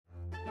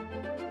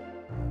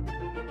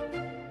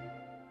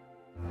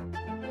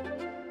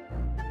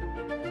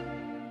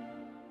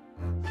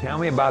Tell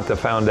me about the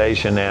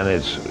foundation and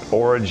its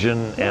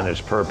origin and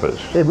its purpose.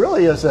 It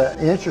really is an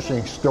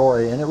interesting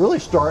story, and it really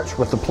starts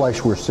with the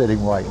place we're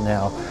sitting right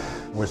now.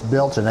 It was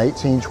built in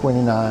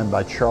 1829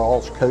 by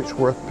Charles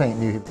Coatsworth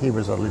Pinckney. He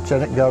was a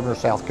lieutenant governor of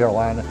South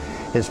Carolina.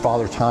 His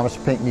father, Thomas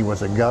Pinckney,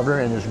 was a governor,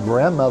 and his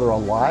grandmother,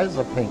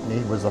 Eliza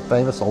Pinckney, was the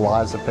famous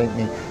Eliza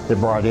Pinckney that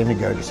brought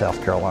indigo to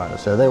South Carolina.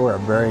 So they were a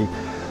very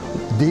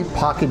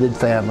deep-pocketed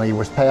family. It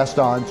was passed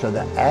on to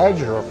the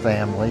Adger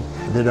family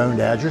that owned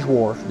Adger's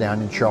Wharf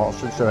down in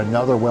Charleston. So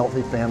another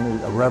wealthy family,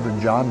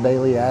 Reverend John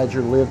Bailey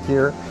Adger, lived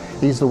here.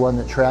 He's the one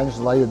that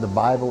translated the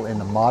Bible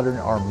into modern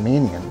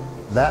Armenian.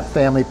 That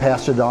family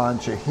passed it on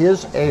to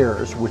his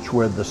heirs, which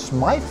were the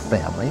Smythe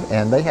family,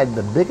 and they had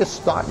the biggest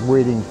stock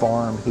breeding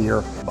farm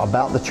here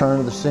about the turn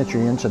of the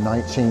century into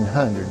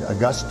 1900.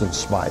 Augustine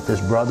Smythe,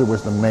 his brother,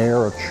 was the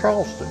mayor of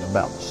Charleston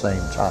about the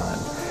same time.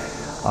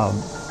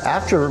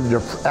 After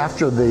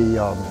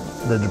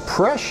the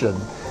Depression,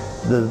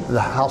 the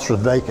house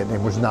was vacant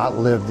and was not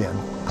lived in.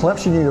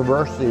 Clemson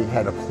University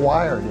had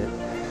acquired it.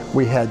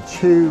 We had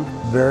two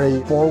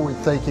very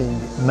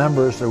forward-thinking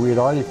members that we had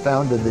already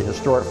founded the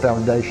Historic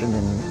Foundation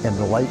in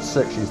the late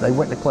 60s. They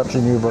went to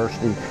Clemson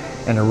University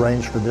and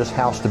arranged for this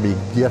house to be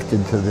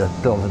gifted to the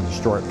Pendleton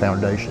Historic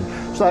Foundation.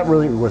 So that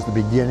really was the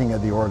beginning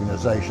of the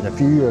organization. A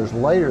few years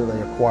later,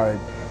 they acquired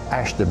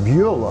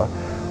Ashtabula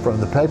from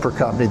the paper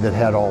company that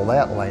had all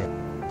that land.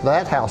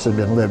 That house had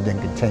been lived in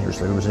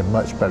continuously. It was in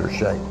much better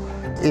shape.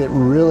 It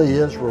really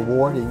is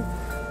rewarding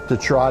to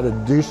try to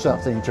do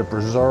something to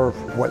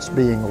preserve what's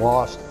being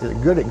lost. A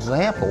good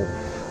example,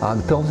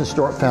 the Pendleton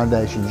Historic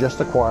Foundation just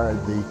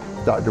acquired the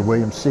Dr.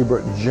 William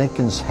Seabrook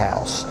Jenkins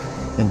House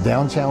in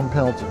downtown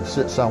Pendleton. It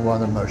sits on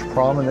one of the most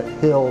prominent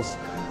hills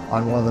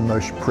on one of the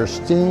most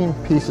pristine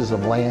pieces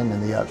of land in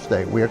the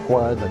upstate. We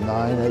acquired the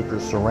 9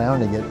 acres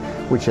surrounding it,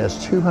 which has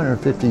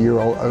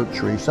 250-year-old oak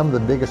trees, some of the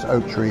biggest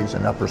oak trees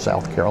in upper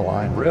South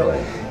Carolina. Really?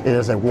 It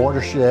is a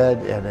watershed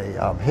and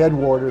a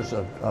headwaters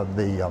of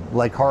the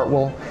Lake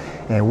Hartwell,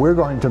 and we're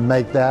going to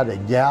make that a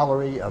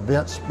gallery,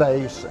 event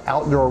space,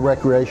 outdoor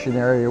recreation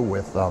area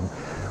with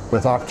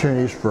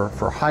opportunities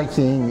for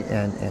hiking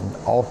and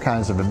all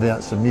kinds of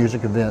events and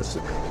music events.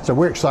 So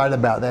we're excited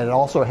about that. It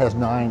also has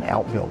 9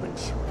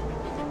 outbuildings,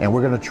 and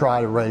we're going to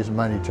try to raise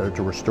money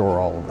to restore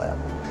all of that.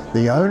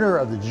 The owner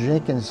of the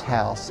Jenkins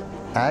house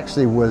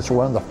actually was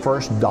one of the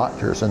first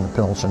doctors in the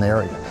Pendleton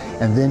area,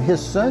 and then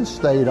his son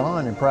stayed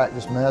on and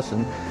practiced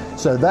medicine.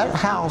 So that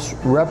house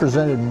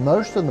represented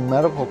most of the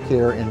medical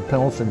care in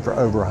Pendleton for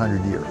over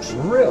 100 years.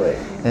 Really?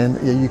 And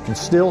you can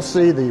still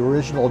see the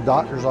original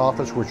doctor's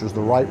office, which was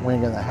the right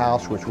wing of the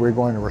house, which we're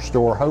going to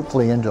restore,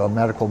 hopefully into a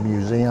medical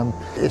museum.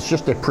 It's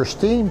just a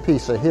pristine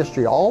piece of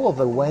history. All of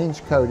the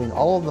wainscoting,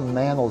 all of the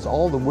mantels,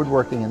 all of the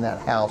woodworking in that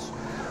house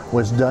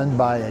was done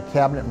by a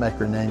cabinet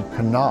maker named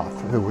Knopf,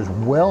 who was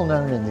well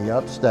known in the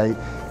upstate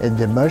and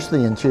did most of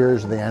the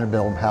interiors of the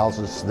antebellum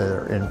houses that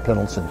are in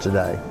Pendleton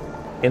today.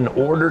 In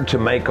order to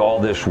make all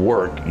this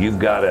work, you've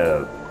got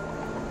to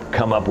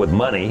come up with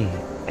money,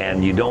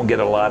 and you don't get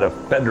a lot of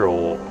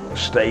federal,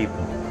 state,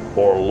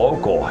 or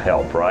local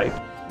help, right?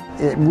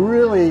 It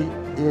really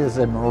is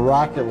a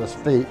miraculous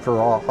feat for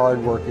our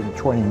hardworking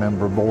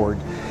 20-member board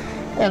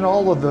and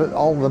all of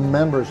the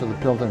members of the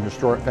Pendleton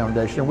Historic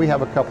Foundation. We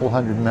have a couple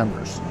hundred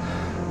members,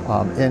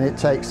 and it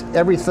takes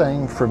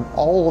everything from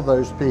all of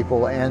those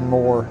people and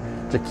more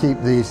to keep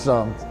these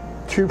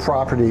 2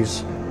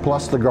 properties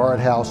plus the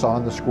guardhouse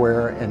on the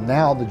square, and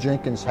now the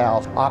Jenkins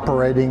house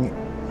operating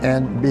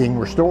and being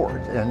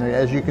restored. And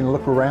as you can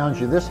look around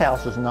you, this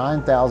house is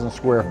 9,000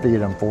 square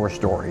feet and 4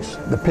 stories.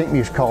 The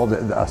Pinckneys called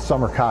it a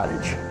summer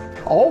cottage.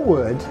 All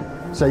wood,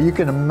 so you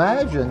can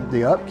imagine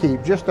the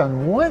upkeep just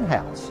on one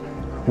house.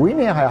 We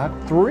now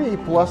have 3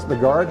 plus the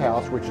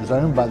guardhouse, which is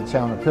owned by the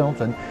town of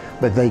Pendleton,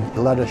 but they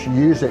let us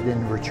use it.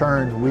 In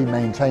return, we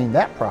maintain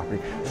that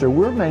property. So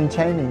we're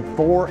maintaining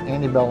 4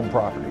 antebellum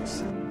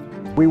properties.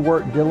 We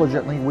work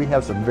diligently. We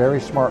have some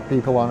very smart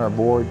people on our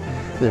board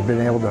that have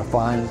been able to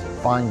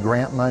find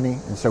grant money,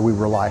 and so we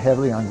rely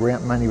heavily on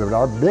grant money, but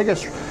our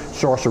biggest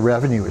source of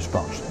revenue is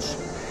functions.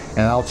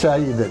 And I'll tell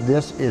you that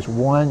this is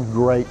one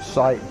great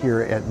site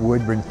here at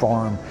Woodburn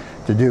Farm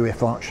to do a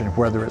function,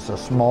 whether it's a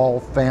small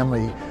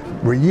family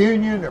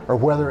reunion or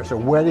whether it's a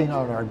wedding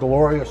on our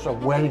glorious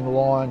wedding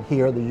lawn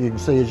here that you can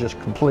see has just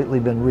completely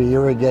been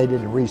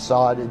re-irrigated and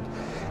resodded.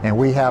 And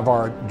we have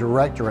our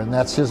director, and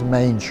that's his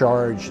main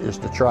charge, is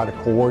to try to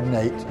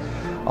coordinate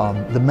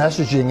the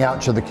messaging out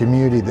to the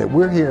community that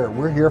we're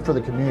here for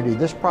the community.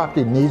 This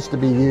property needs to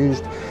be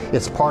used.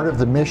 It's part of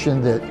the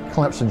mission that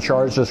Clemson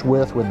charged us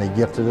with when they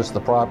gifted us the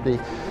property.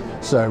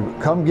 So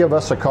come give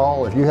us a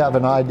call. If you have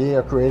an idea,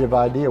 a creative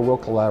idea, we'll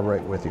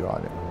collaborate with you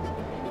on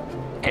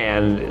it.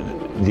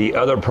 And the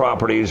other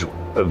properties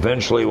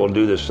eventually will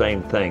do the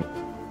same thing.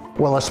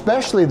 Well,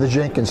 especially the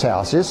Jenkins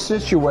house. It's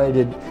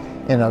situated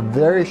in a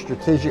very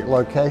strategic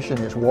location.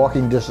 It's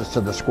walking distance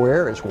to the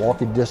square, it's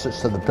walking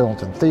distance to the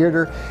Pendleton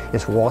Theater,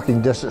 it's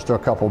walking distance to a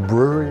couple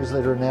breweries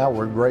that are now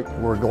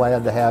we're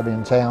glad to have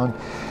in town,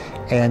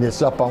 and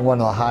it's up on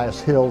one of the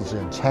highest hills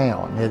in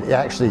town. It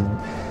actually,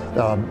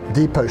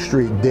 Depot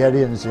Street dead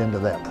ends into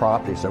that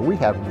property. So we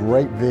have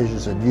great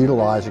visions in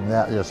utilizing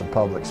that as a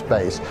public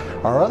space.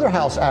 Our other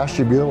house,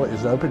 Ashtabula,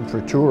 is open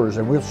for tours,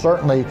 and we'll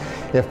certainly,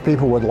 if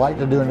people would like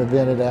to do an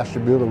event at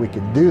Ashtabula, we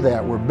can do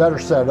that. We're better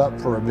set up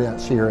for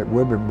events here at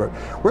Woodburn, but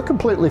we're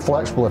completely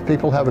flexible. If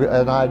people have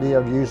an idea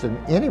of using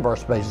any of our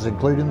spaces,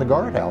 including the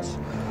guardhouse,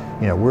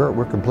 you know,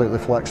 we're completely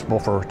flexible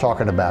for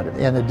talking about it.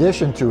 In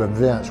addition to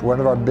events, one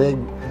of our big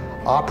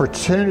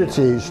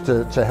opportunities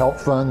to help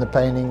fund the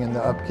painting and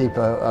the upkeep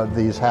of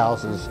these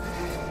houses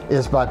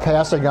is by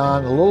passing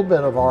on a little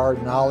bit of our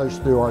knowledge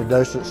through our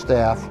docent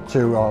staff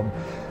to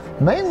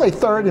mainly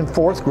 3rd and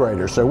 4th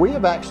graders. So we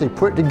have actually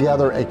put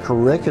together a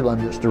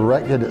curriculum that's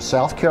directed at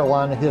South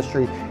Carolina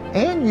history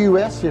and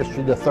U.S.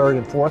 history to 3rd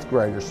and 4th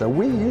graders. So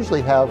we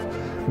usually have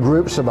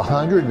groups of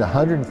 100 and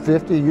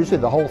 150. Usually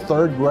the whole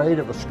 3rd grade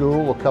of a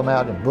school will come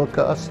out and book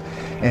us,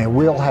 and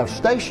we'll have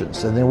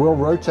stations, and then we'll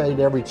rotate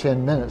every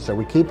 10 minutes. So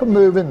we keep them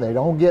moving, they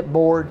don't get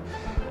bored.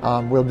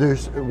 We'll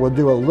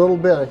do a little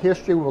bit of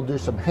history. We'll do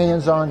some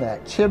hands-on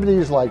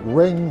activities like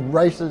ring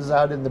races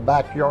out in the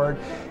backyard,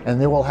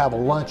 and then we'll have a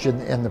lunch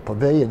in the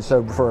pavilion.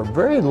 So for a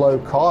very low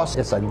cost,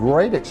 it's a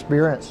great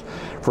experience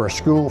for a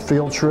school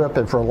field trip,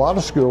 and for a lot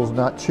of schools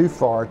not too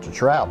far to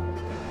travel.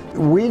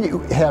 We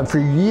have for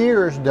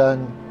years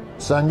done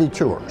Sunday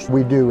tours.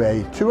 We do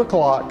a 2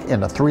 o'clock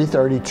and a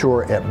 3:30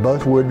 tour at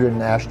both Woodburn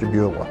and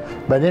Ashtabula.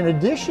 But in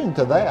addition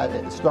to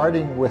that,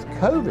 starting with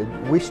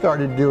COVID, we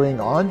started doing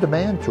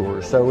on-demand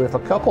tours. So if a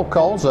couple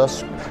calls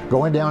us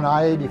going down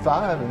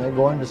I-85 and they're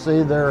going to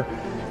see their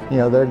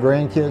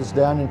grandkids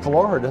down in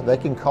Florida, they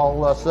can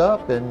call us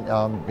up, and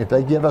if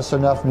they give us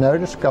enough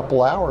notice, a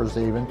couple hours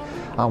even,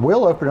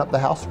 we'll open up the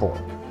house for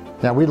them.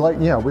 Now we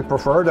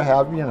prefer to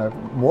have,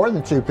 more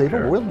than 2 people.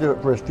 Sure. We'll do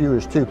it for as few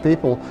as 2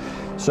 people.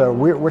 So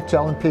we're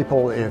telling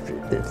people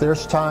if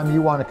there's time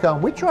you want to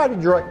come, we try to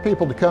direct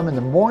people to come in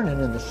the morning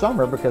in the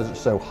summer because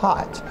it's so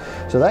hot.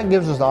 So that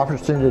gives us the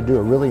opportunity to do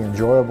a really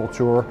enjoyable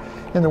tour.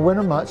 In the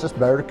winter months, it's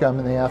better to come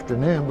in the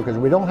afternoon because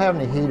we don't have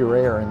any heat or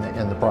air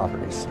in the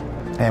properties.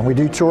 And we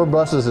do tour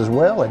buses as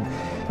well. And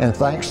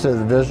thanks to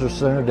the Visitor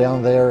Center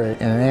down there in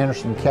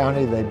Anderson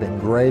County, they've been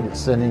great at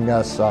sending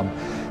us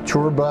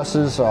tour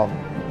buses.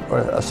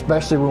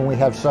 Especially when we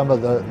have some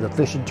of the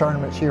fishing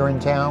tournaments here in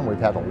town. We've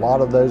had a lot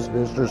of those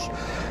visitors.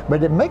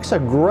 But it makes a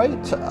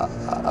great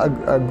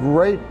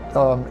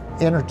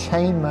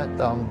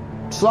entertainment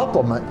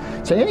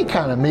supplement to any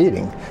kind of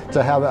meeting.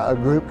 To have a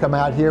group come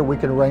out here, we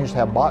can arrange to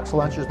have box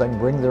lunches. They can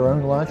bring their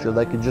own lunch, or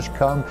they can just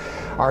come.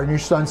 Our new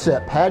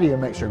Sunset patio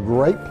makes a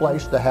great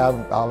place to have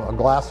a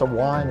glass of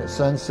wine at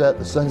sunset.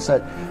 The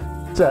sunset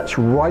sets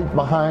right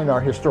behind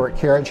our historic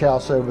carriage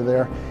house over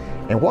there.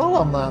 And while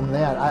I'm on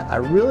that, I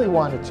really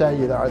want to tell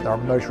you that our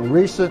most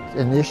recent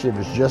initiative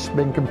has just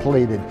been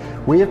completed.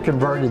 We have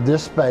converted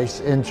this space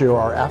into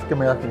our African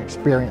American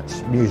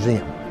Experience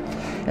Museum.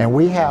 And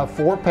we have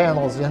 4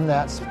 panels in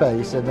that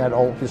space, in that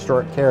old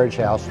historic carriage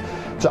house,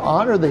 to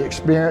honor the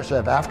experience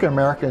of African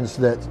Americans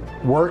that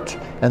worked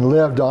and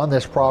lived on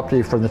this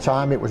property from the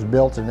time it was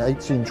built in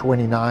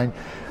 1829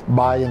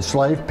 by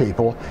enslaved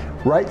people,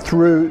 right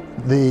through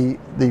the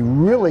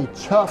really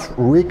tough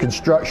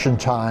Reconstruction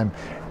time,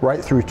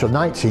 right through to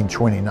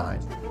 1929.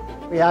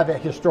 We have a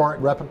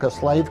historic replica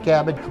slave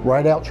cabin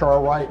right out to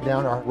our right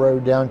down our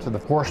road down to the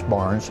horse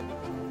barns.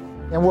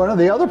 And one of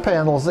the other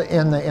panels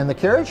in the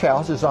carriage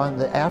house is on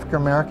the African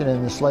American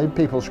and enslaved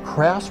people's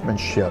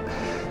craftsmanship.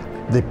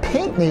 The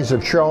Pinckneys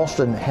of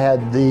Charleston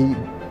had the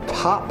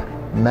top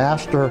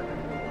master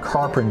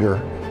carpenter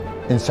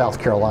in South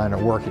Carolina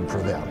working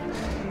for them.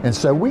 And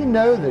so we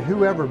know that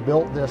whoever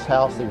built this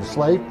house, the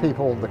enslaved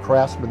people, the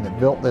craftsmen that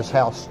built this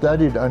house,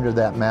 studied under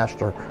that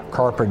master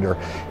carpenter.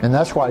 And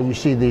that's why you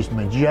see these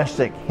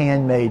majestic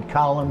handmade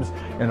columns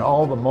and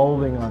all the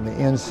molding on the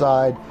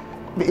inside.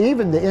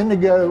 Even the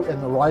indigo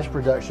and the rice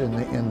production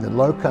in the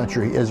Low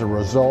Country is a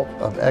result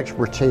of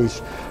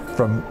expertise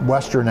from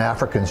Western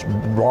Africans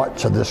brought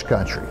to this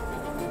country.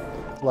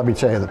 Let me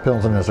tell you that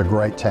Pendleton is a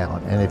great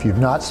town, and if you've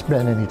not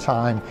spent any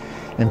time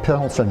in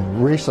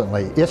Pendleton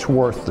recently, it's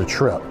worth the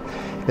trip.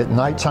 At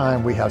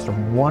nighttime, we have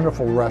some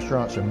wonderful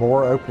restaurants and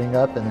more opening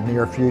up in the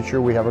near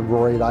future. We have a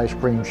great ice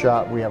cream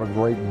shop. We have a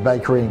great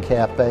bakery and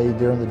cafe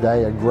during the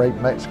day, a great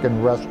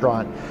Mexican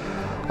restaurant.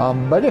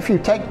 But if you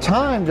take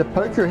time to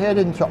poke your head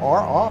into our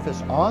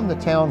office on the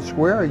town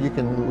square, you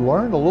can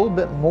learn a little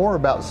bit more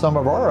about some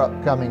of our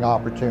upcoming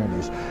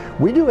opportunities.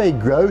 We do a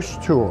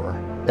ghost tour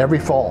every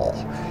fall,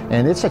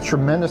 and it's a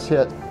tremendous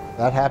hit.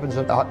 That happens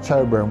in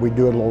October, and we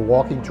do a little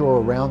walking tour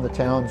around the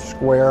town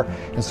square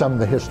and some of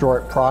the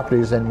historic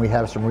properties, and we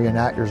have some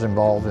reenactors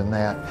involved in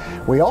that.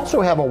 We also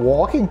have a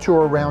walking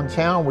tour around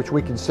town, which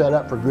we can set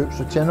up for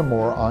groups of 10 or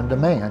more on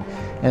demand.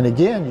 And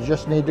again, you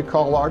just need to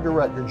call our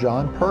director,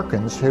 John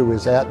Perkins, who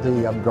is at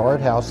the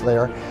guardhouse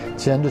there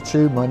 10 to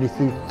 2 Monday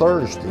through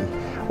Thursday,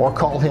 or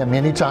call him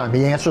anytime.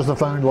 He answers the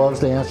phone,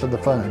 loves to answer the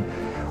phone.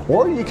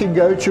 Or you can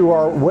go to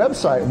our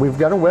website. We've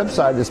got a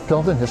website. It's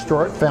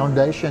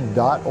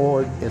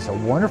PendletonHistoricFoundation.org. It's a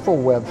wonderful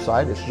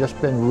website. It's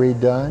just been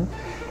redone.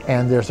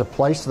 and there's a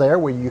place there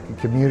where you can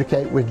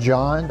communicate with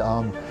John,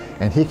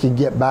 and he can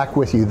get back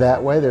with you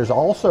that way. There's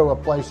also a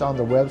place on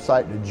the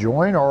website to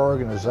join our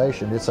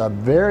organization. It's a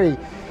very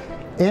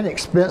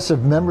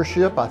inexpensive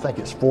membership. I think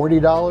it's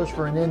 $40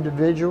 for an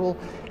individual,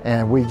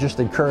 and we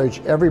just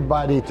encourage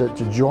everybody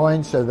to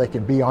join so they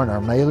can be on our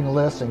mailing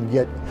list and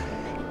get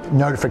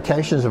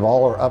notifications of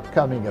all our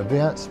upcoming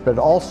events. But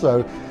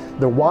also,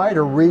 the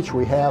wider reach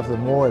we have, the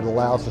more it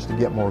allows us to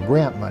get more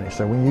grant money.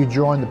 So when you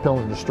join the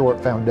Pendleton Historic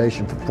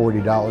Foundation for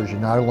 $40, you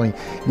not only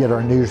get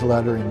our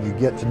newsletter and you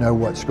get to know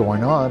what's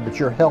going on, but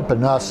you're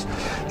helping us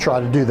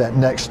try to do that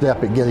next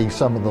step at getting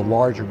some of the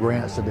larger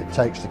grants that it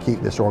takes to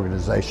keep this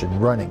organization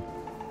running.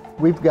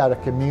 We've got a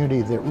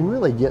community that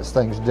really gets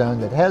things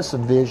done, that has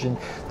some vision,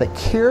 that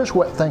cares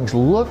what things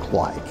look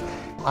like.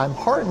 I'm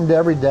heartened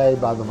every day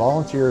by the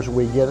volunteers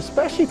we get,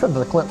 especially from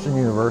the Clemson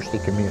University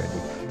community.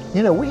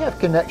 You know, we have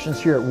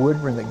connections here at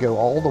Woodburn that go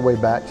all the way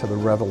back to the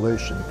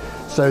Revolution.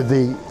 So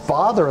the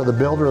father of the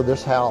builder of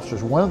this house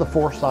was one of the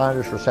 4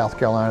 signers for South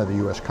Carolina of the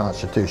U.S.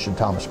 Constitution,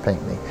 Thomas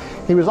Pinckney.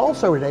 He was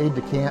also an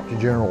aide-de-camp to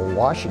General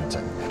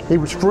Washington. He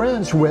was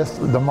friends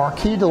with the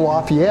Marquis de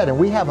Lafayette, and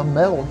we have a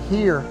medal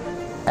here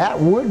at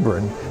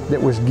Woodburn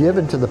that was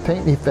given to the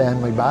Pinckney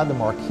family by the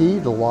Marquis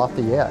de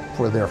Lafayette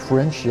for their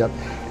friendship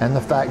and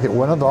the fact that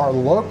one of our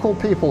local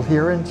people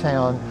here in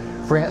town,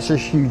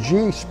 Francis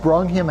Huger,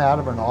 sprung him out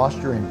of an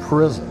Austrian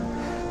prison.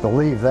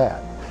 Believe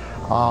that.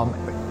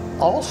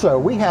 Also,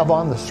 we have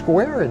on the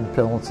square in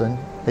Pendleton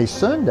a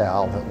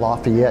sundial that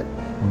Lafayette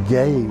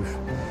gave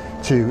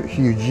to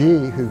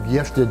Huger, who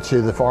gifted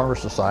to the Farmer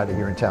Society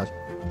here in town.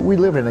 We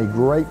live in a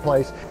great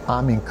place.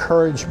 I'm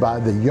encouraged by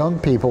the young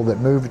people that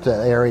move to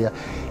the area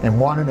and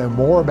want to know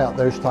more about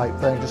those type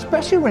things,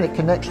 especially when it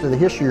connects to the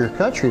history of your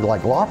country,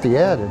 like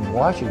Lafayette and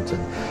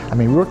Washington. I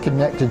mean, we're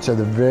connected to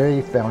the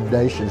very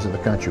foundations of the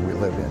country we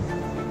live in.